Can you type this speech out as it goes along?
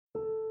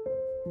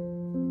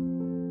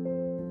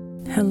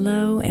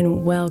Hello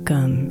and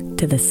welcome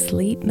to the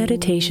Sleep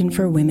Meditation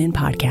for Women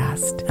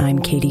podcast. I'm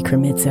Katie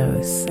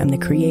Kremitzos. I'm the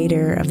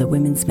creator of the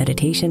Women's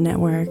Meditation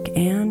Network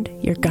and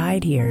your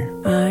guide here.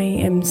 I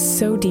am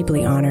so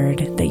deeply honored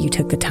that you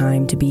took the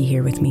time to be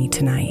here with me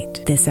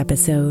tonight. This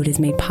episode is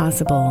made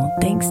possible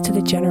thanks to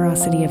the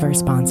generosity of our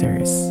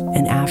sponsors.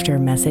 And after a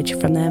message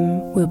from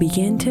them, we'll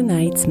begin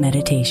tonight's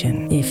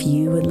meditation. If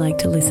you would like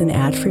to listen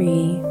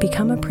ad-free,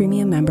 become a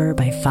premium member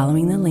by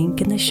following the link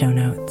in the show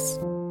notes.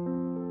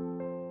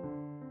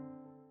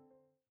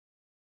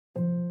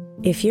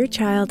 If your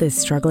child is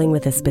struggling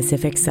with a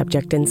specific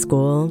subject in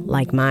school,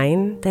 like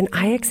mine, then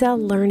IXL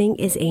Learning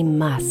is a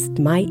must.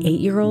 My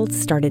 8-year-old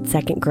started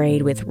second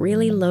grade with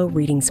really low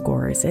reading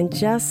scores and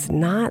just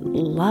not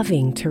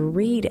loving to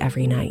read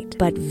every night.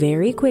 But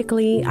very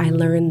quickly, I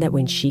learned that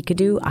when she could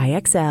do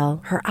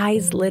IXL, her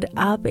eyes lit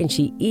up and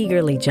she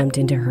eagerly jumped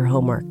into her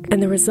homework.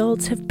 And the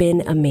results have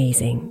been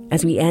amazing.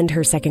 As we end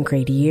her second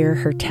grade year,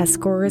 her test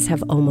scores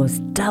have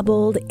almost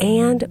doubled,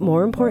 and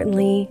more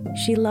importantly,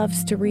 she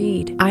loves to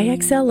read.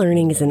 IXL Learning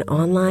is an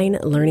online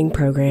learning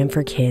program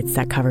for kids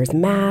that covers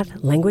math,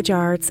 language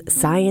arts,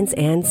 science,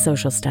 and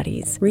social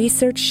studies.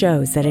 Research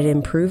shows that it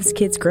improves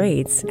kids'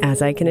 grades,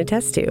 as I can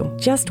attest to.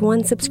 Just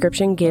one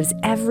subscription gives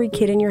every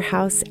kid in your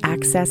house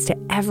access to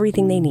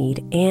everything they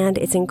need, and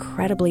it's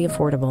incredibly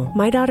affordable.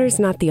 My daughter's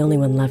not the only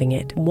one loving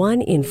it.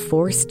 1 in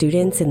 4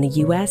 students in the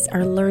U.S.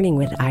 are learning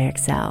with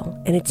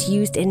IXL, and it's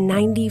used in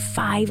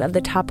 95 of the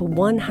top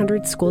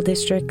 100 school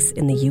districts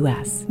in the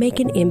U.S.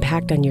 Make an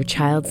impact on your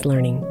child's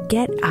learning.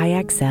 Get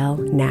IXL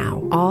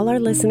now. All our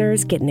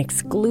listeners get an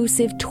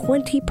exclusive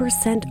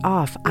 20%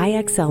 off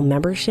IXL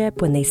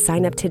membership when they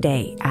sign up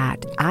today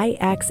at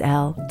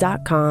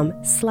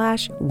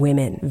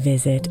IXL.com/women.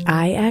 Visit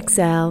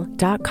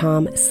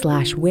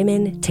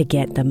IXL.com/women to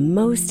get the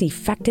most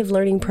effective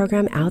learning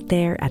program out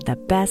there at the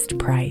best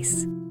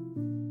price.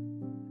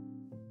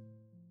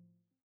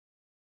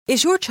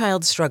 Is your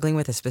child struggling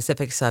with a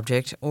specific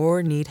subject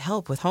or need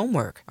help with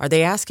homework? Are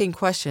they asking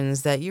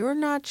questions that you're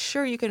not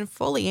sure you can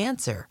fully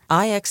answer?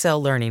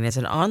 IXL Learning is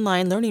an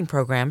online learning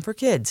program for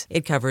kids.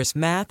 It covers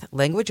math,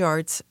 language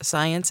arts,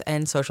 science,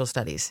 and social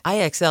studies.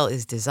 IXL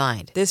is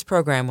designed. This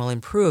program will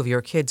improve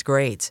your kids'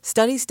 grades.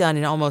 Studies done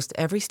in almost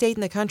every state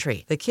in the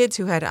country. The kids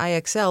who had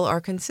IXL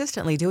are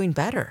consistently doing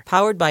better.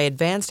 Powered by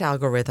advanced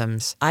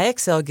algorithms,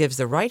 IXL gives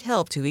the right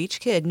help to each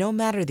kid no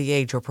matter the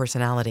age or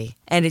personality.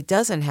 And it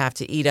doesn't have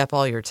to eat up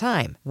all your time.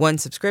 One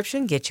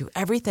subscription gets you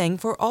everything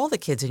for all the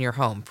kids in your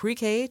home,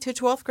 pre-K to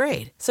 12th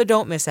grade. So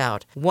don't miss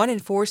out. 1 in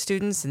 4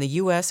 students in the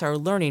U.S. are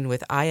learning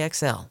with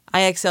IXL.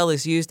 IXL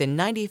is used in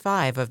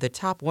 95 of the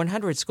top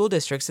 100 school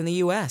districts in the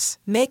U.S.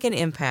 Make an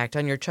impact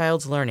on your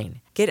child's learning.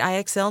 Get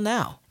IXL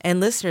now. And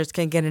listeners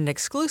can get an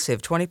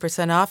exclusive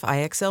 20% off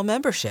IXL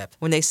membership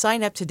when they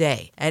sign up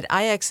today at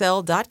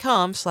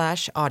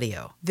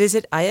IXL.com/audio.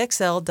 Visit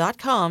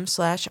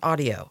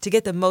IXL.com/audio to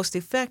get the most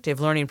effective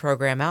learning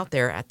program out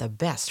there at the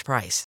best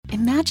price.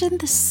 Imagine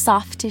the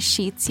softest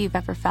sheets you've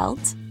ever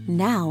felt.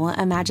 Now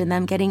imagine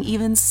them getting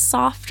even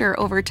softer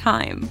over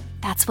time.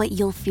 That's what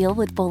you'll feel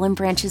with Boll &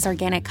 Branch's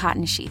organic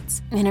cotton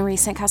sheets. In a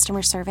recent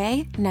customer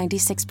survey,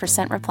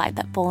 96% replied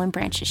that Boll &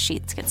 Branch's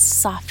sheets get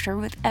softer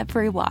with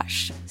every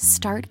wash.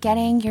 Start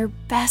getting your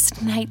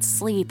best night's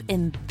sleep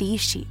in these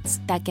sheets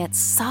that get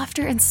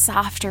softer and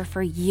softer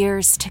for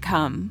years to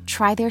come.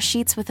 Try their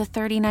sheets with a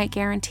 30-night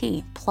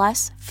guarantee,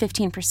 plus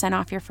 15%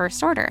 off your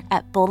first order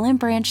at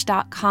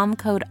bollandbranch.com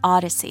code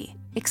Odyssey.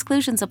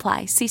 Exclusions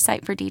apply. See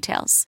site for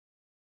details.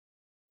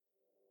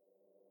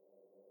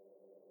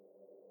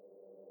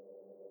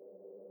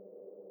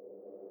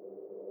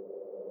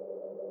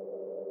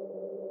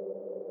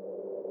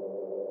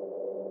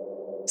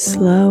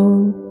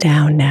 Slow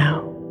down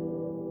now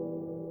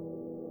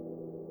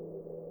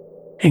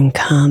and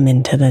come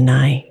into the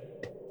night.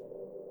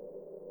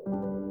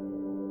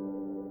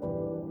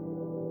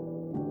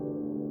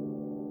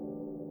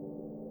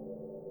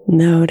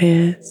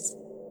 Notice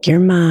your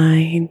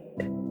mind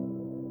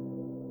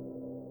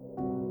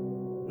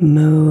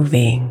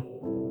moving,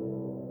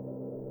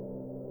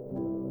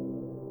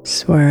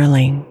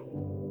 swirling,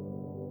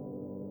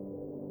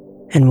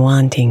 and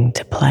wanting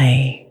to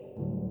play.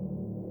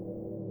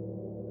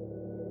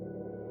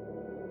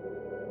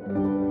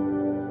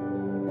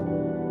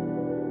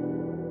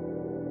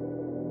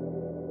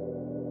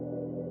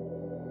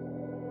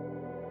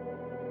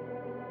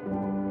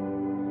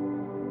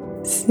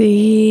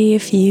 See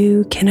if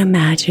you can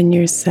imagine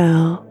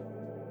yourself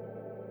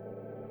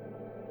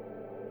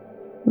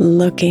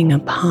looking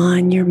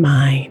upon your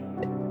mind,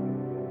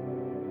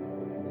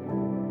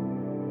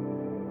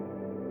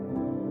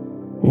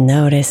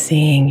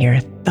 noticing your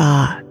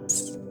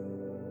thoughts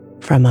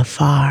from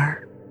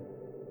afar.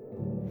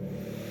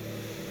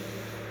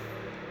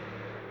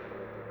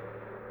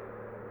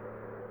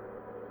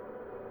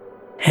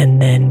 And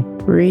then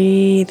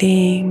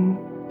breathing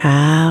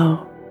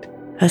out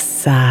a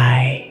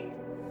sigh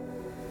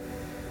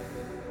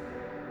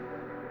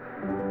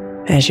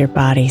as your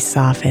body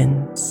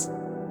softens.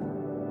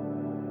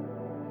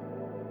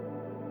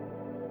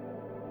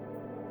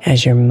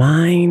 as your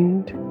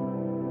mind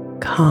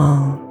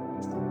calms.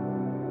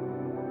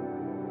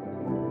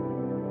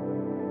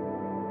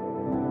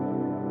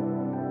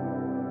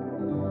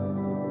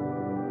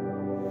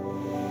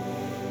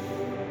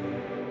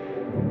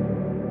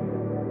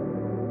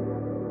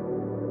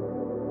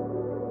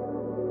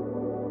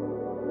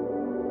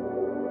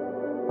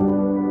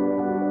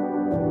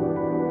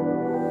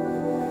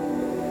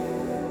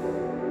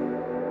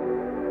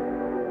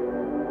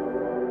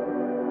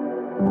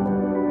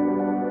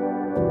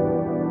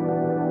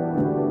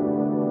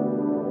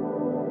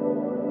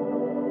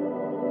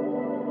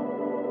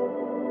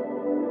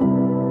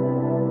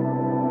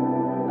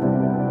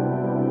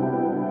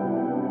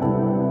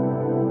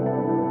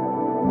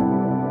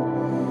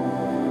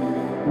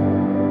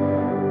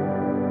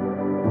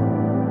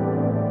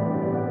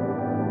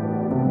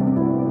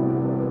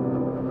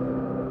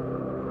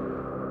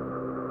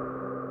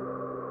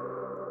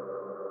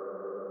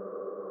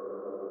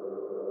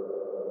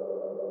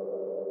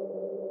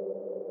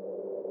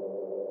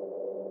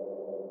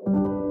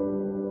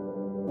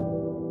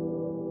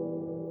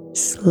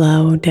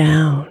 Slow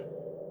down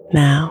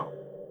now.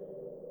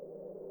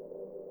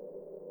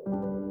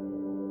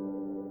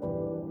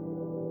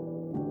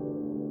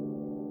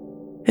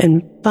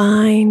 And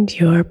find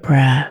your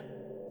breath.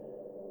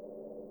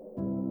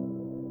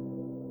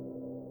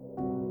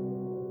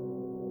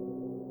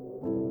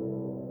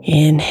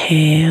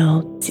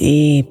 Inhale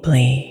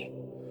deeply,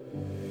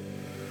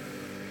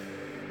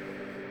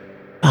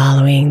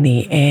 following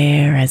the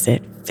air as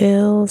it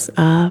fills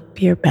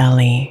up your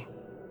belly.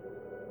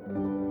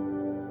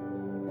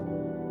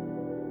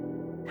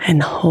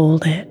 And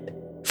hold it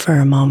for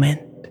a moment.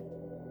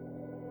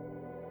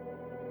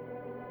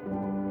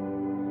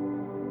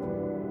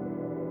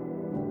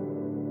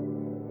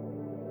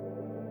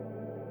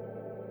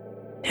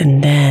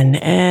 And then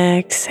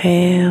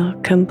exhale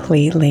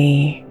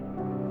completely,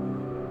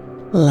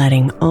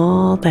 letting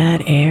all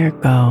that air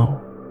go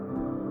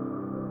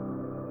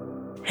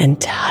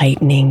and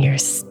tightening your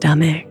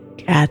stomach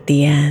at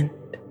the end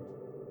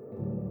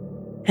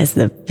as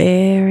the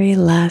very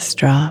last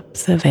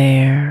drops of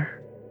air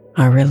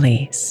are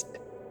released.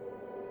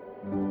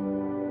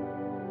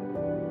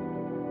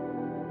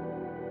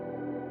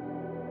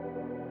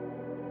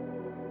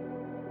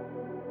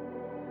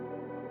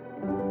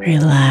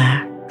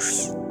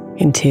 Relax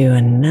into a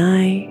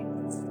nice,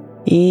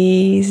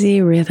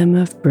 easy rhythm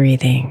of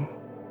breathing,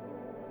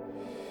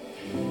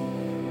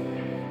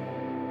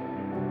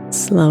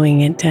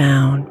 slowing it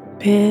down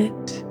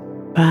bit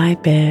by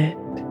bit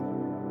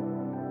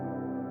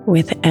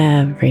with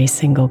every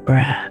single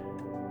breath.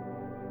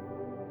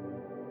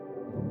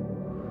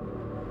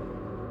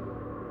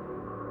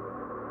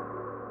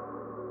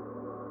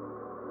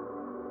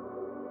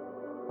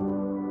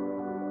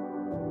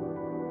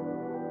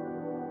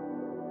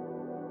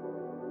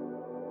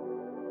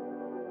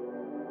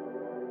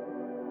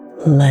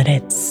 Let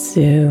it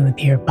soothe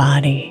your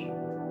body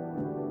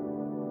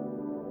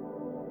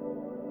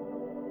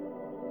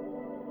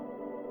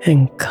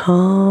and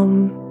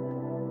calm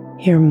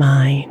your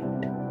mind.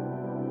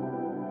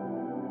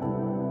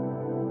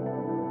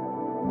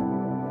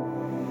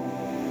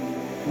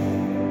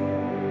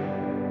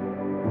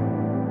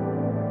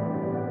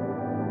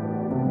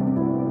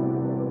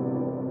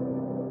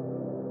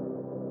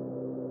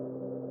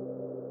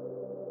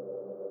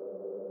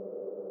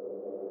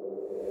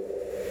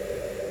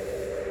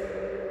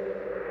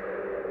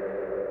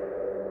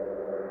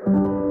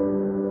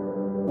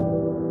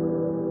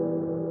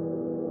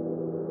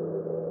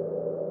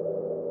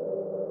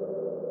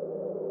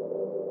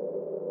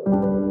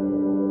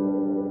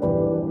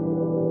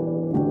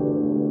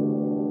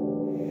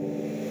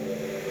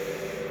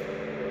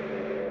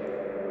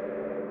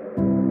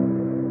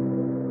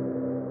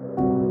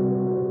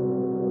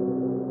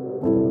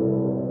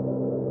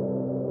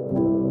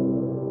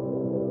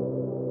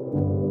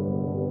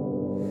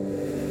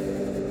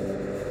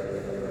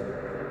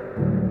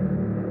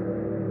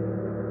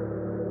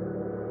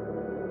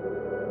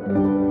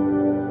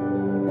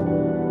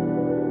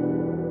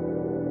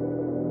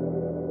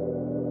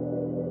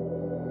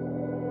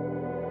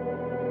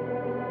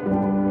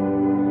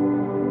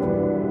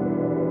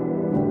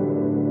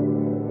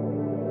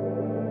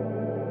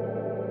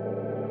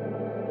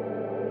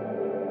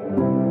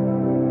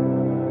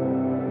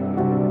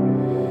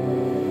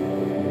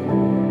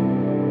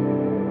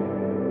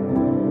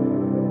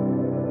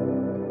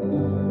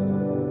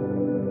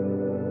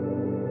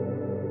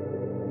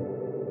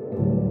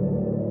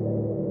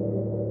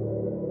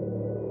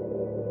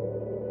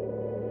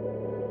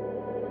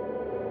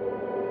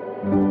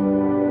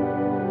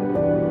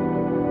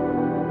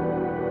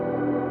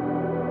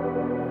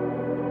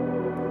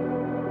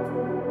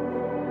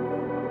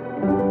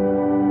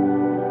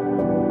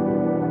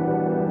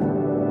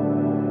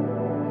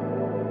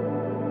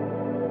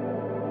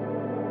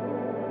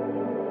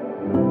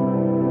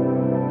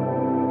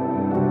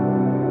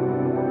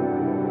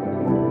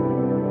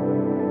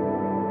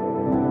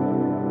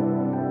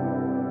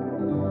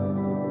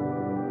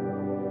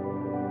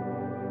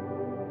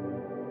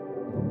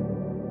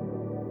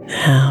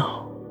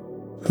 Now,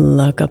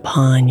 look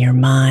upon your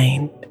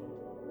mind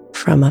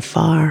from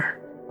afar.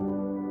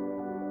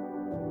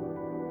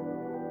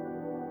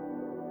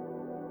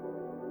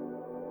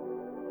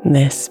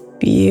 This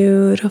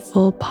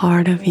beautiful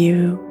part of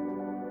you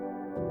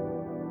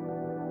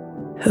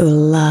who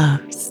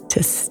loves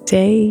to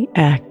stay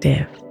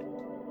active,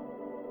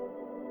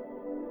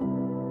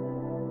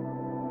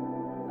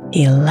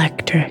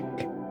 electric,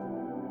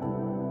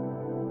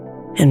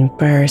 and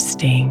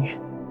bursting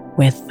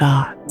with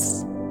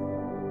thoughts.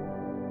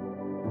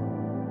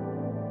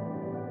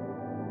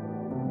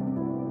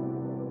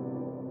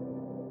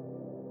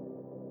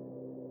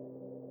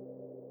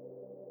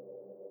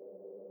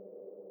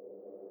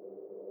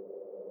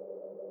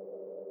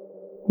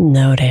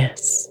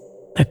 Notice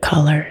the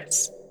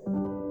colors,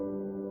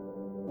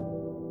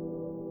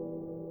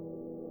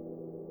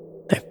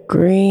 the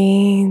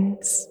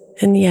greens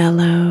and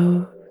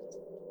yellows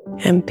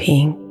and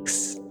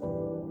pinks,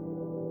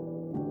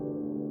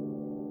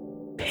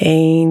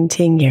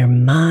 painting your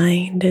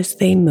mind as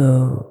they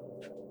move,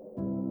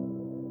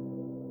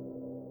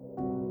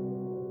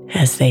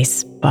 as they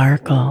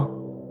sparkle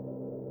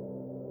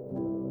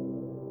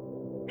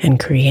and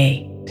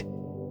create.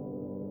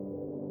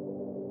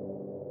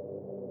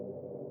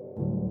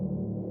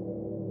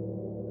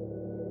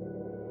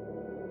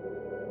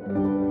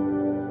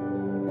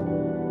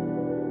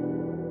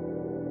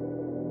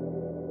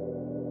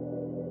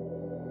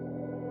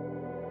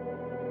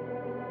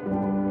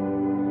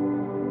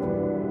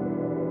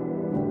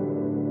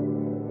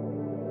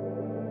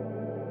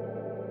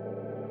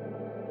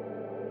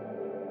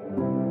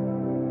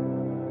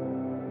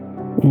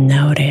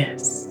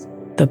 Notice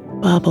the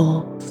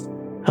bubbles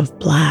of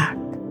black,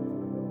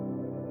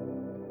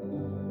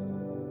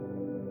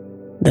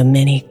 the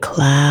many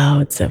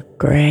clouds of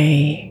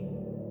gray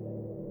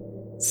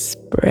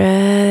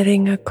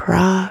spreading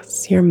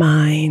across your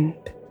mind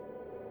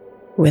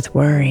with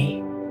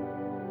worry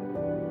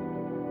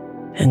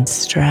and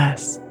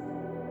stress.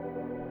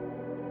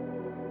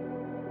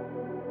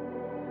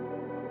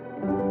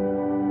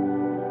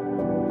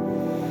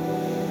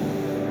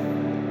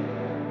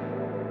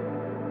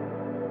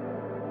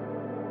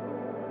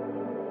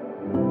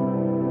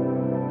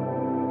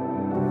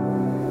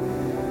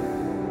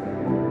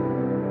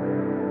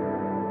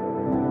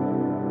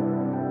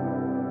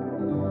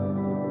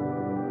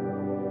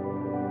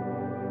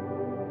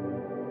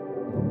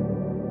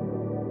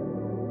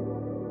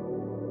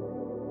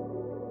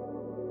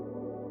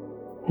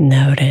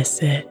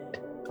 Notice it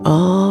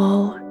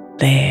all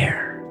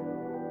there,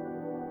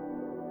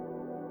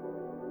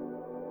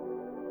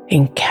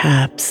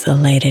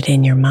 encapsulated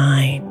in your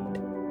mind.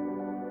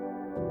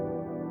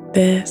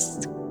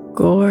 This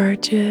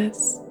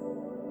gorgeous,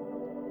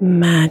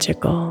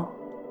 magical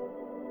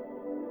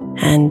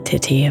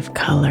entity of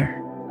color.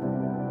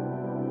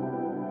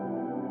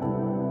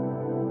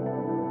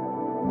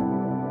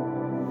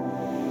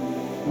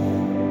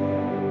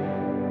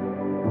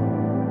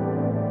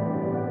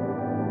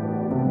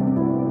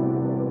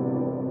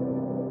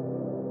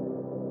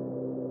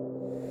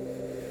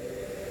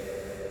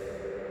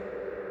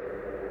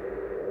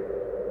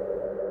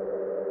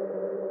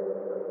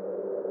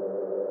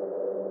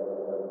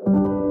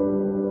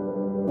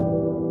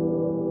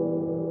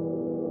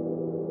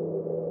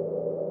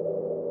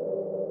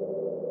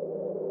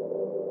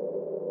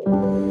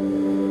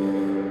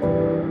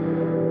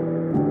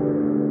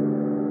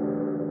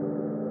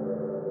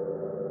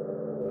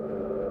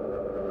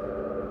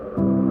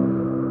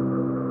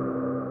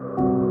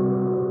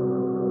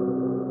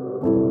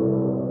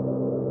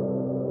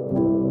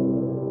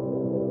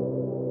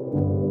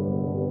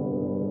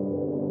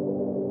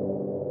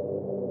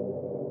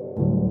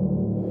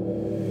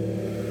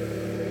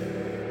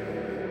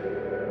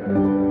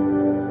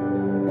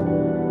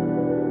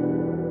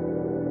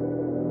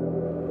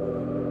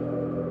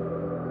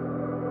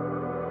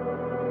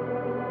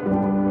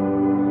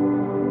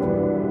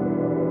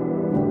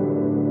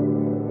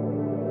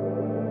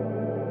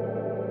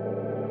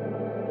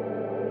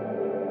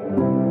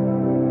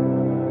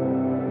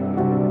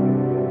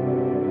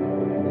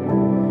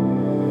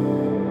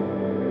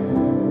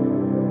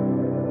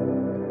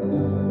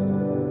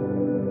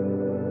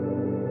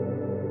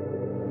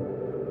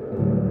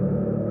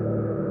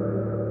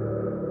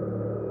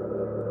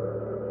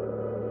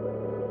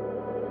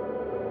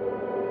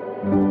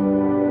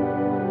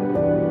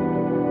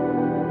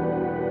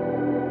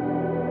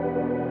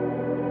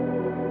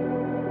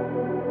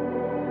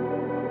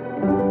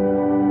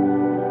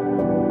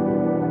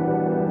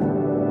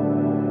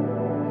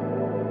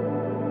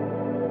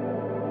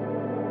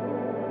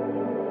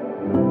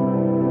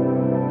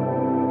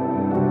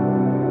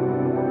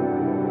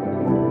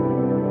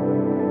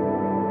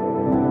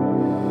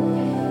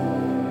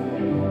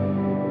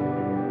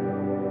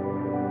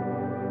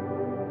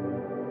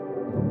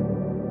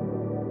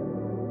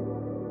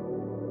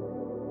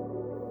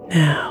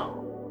 Now,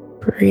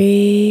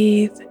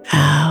 breathe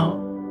out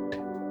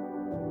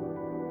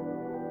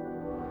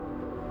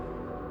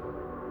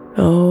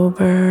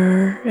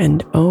over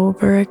and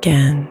over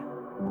again.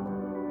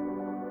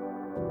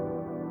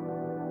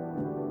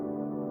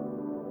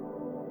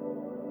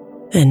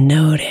 and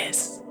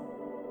notice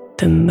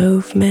the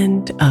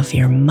movement of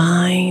your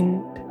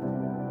mind.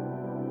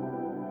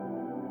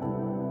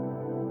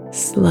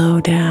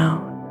 Slow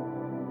down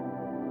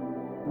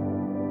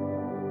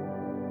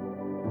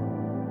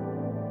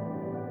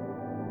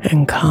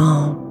and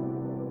calm.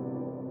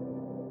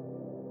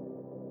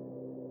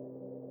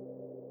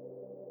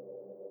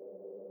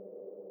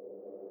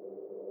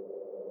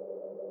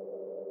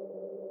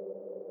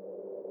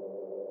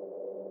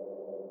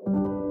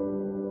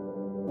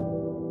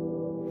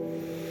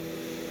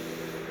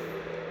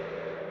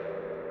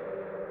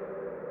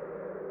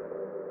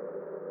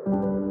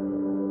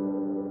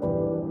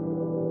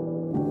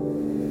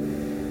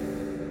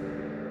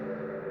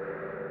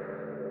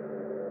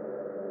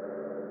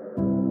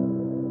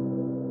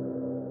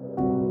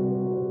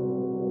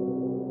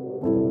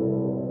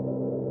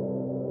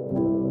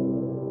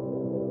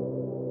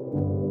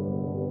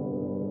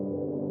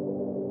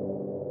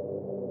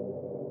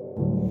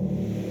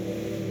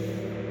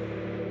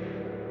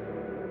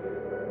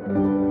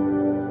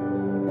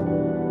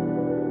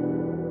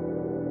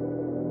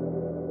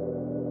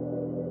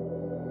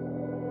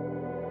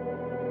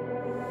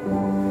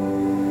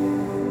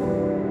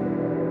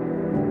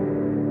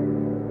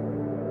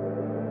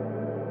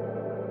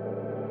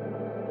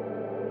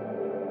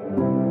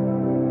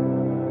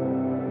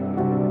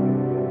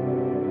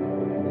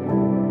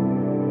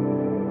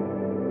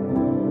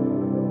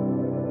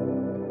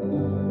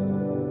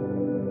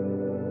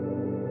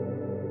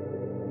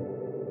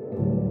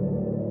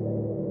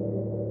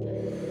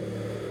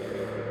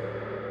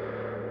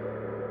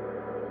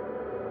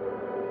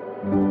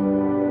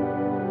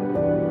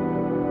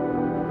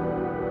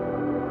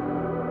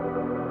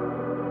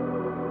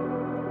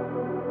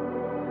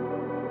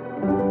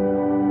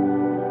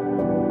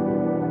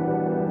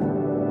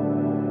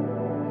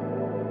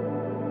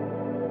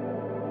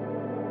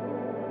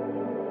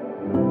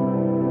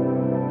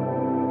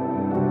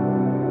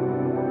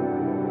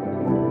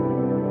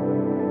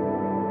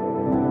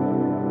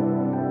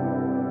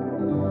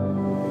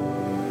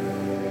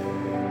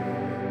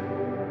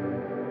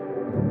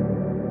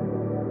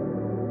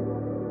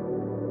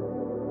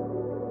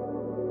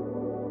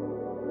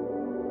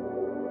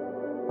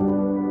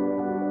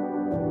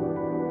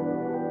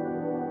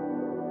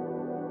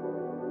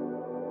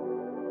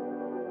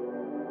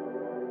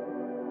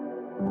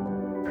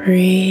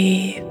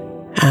 Breathe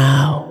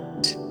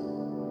out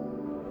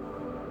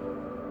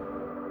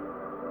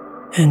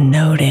and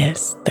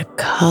notice the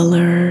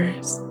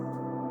colors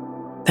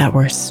that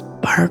were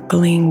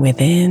sparkling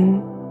within,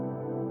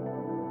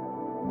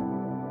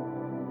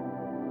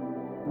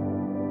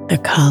 the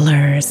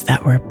colors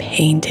that were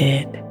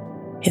painted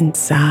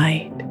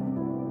inside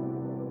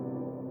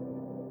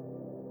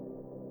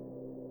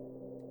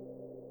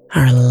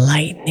are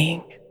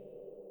lightening,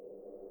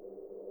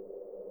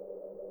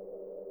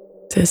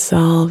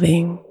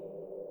 dissolving,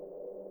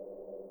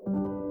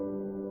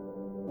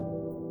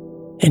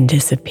 and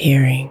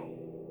disappearing.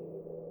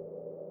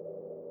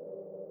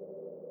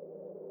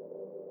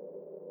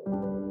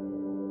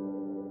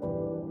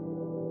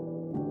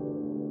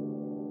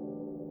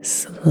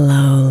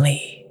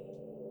 Slowly,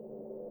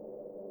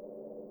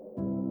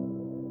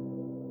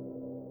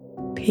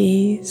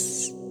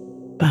 piece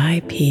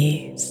by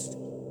piece,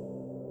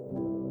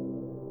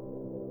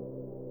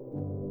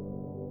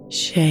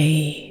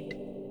 shade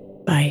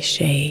by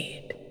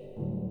shade,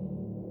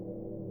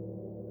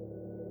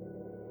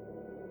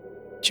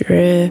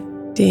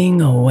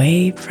 drifting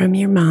away from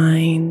your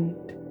mind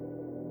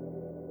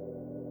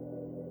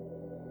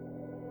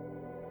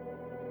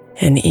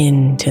and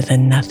into the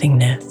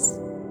nothingness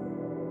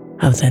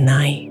of the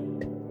night.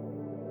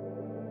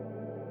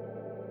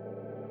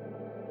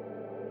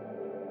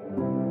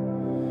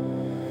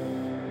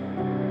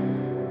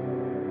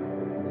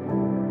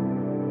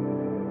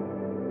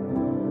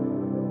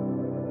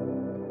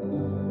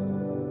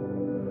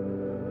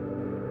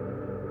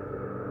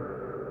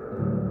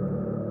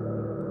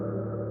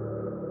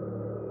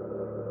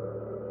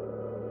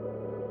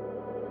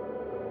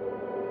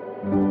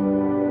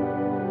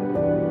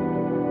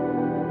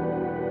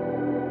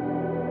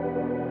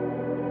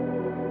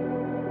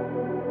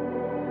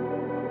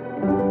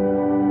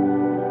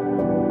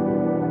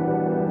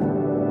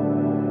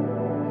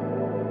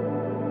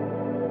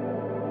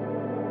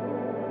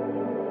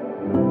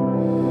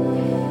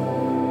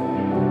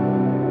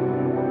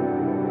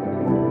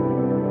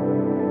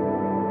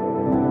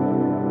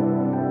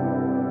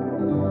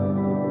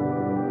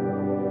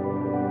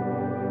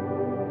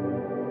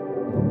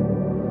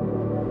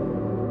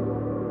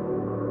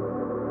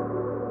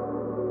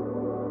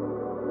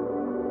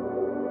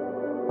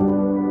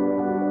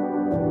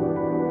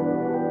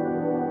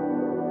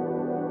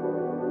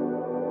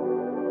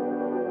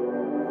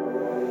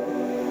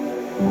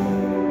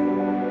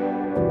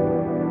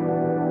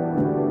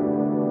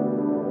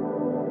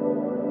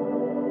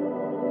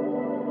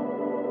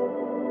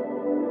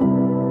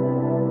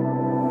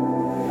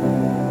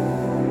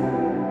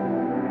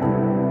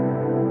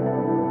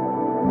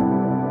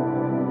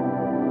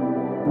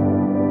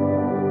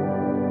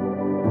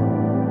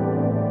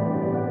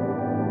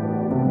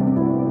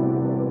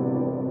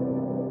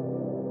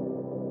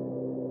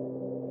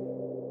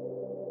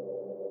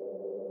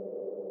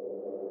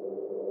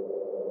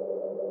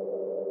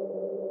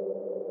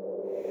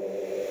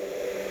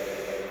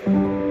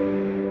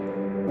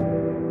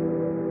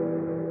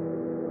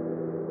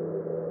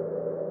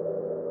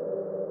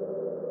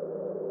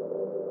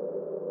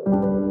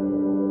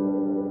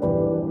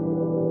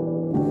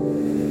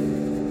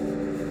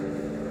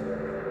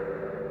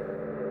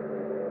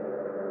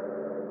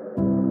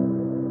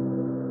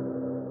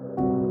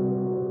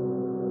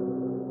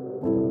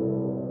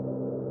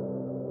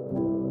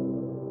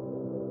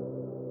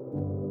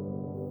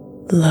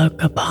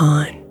 Look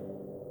upon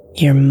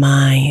your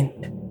mind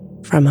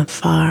from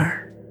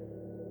afar.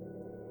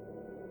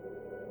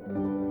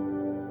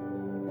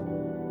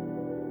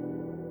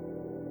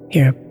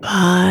 Your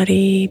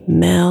body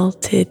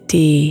melted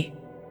deep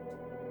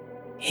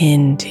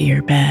into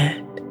your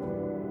bed.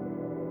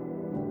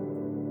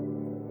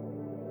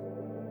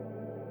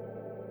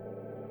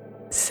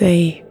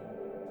 Safe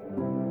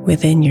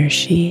within your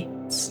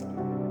sheets.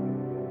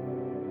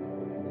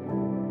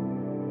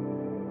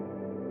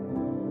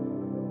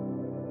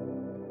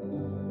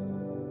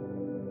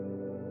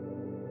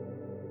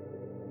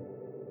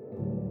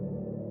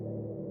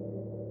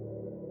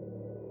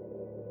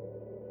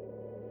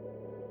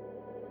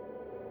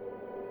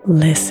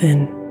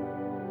 Listen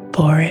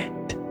for it.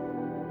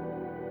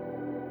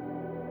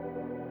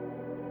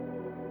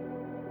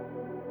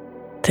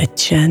 The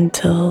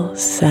gentle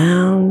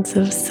sounds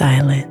of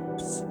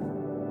silence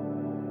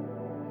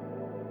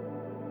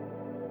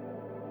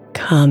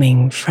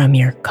coming from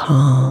your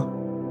calm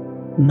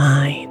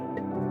mind.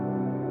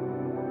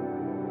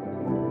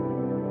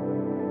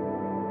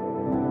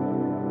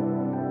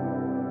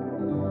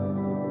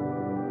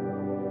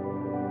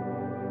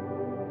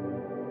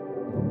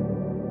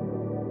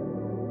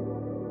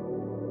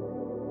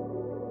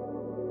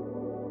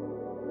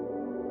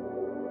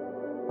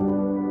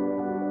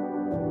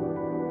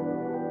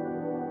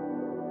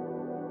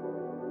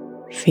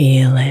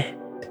 Feel it.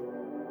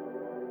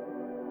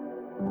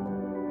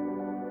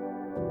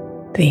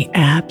 The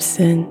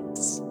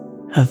absence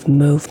of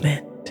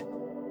movement.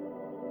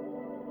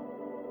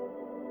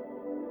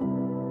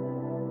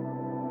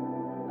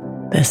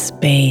 The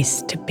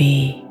space to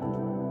be.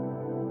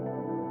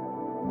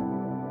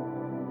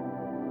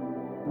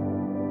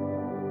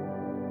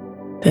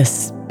 The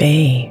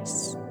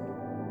space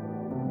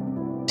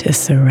to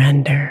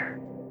surrender,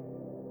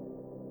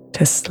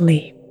 to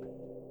sleep.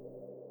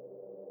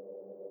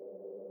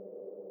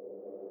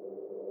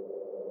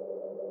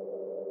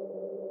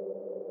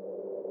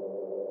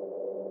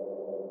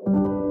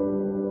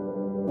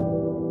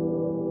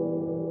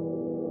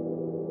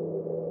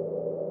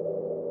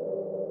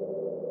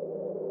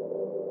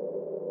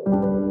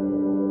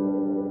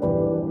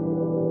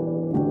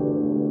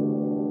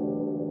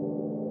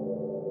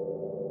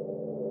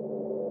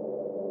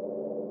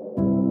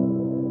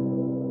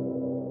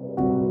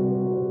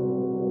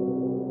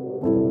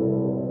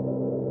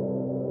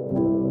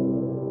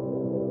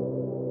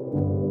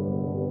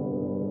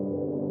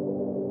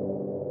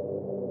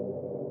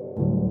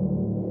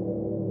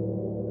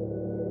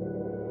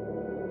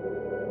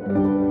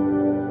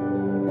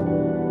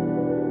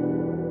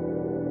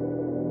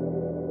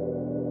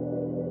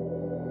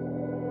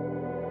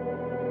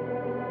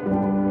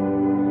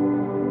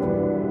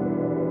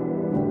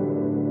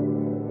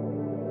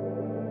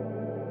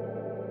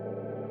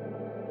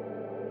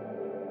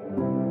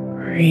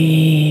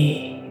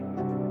 Breathe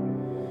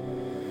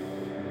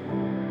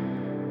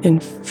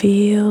and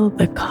feel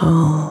the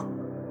calm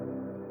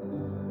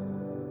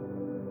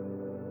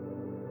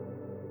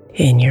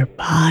in your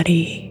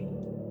body,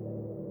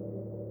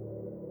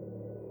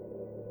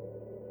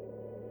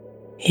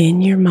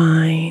 in your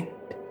mind,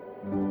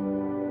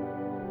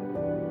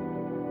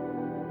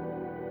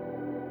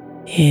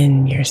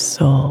 in your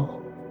soul.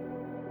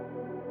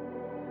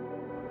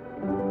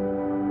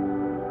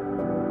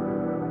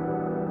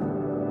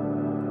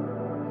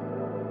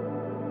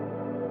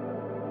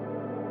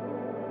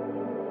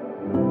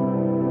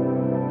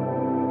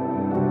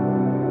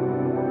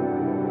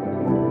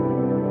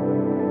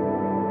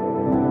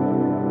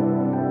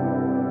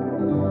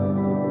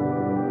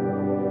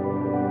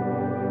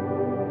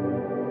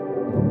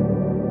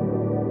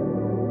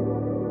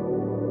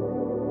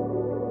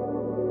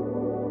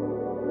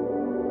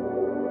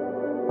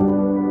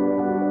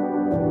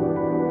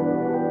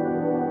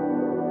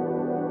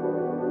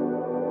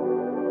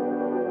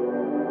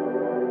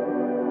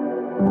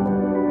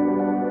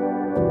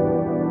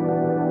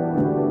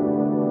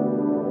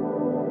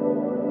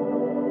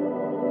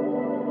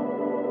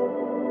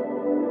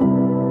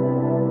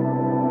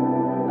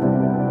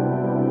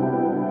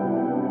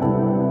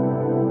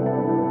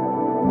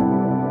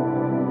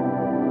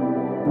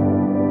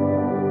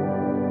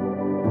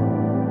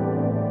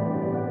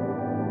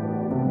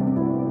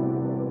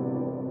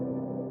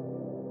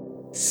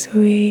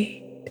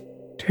 Sweet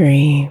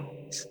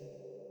dreams,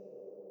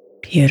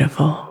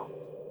 beautiful.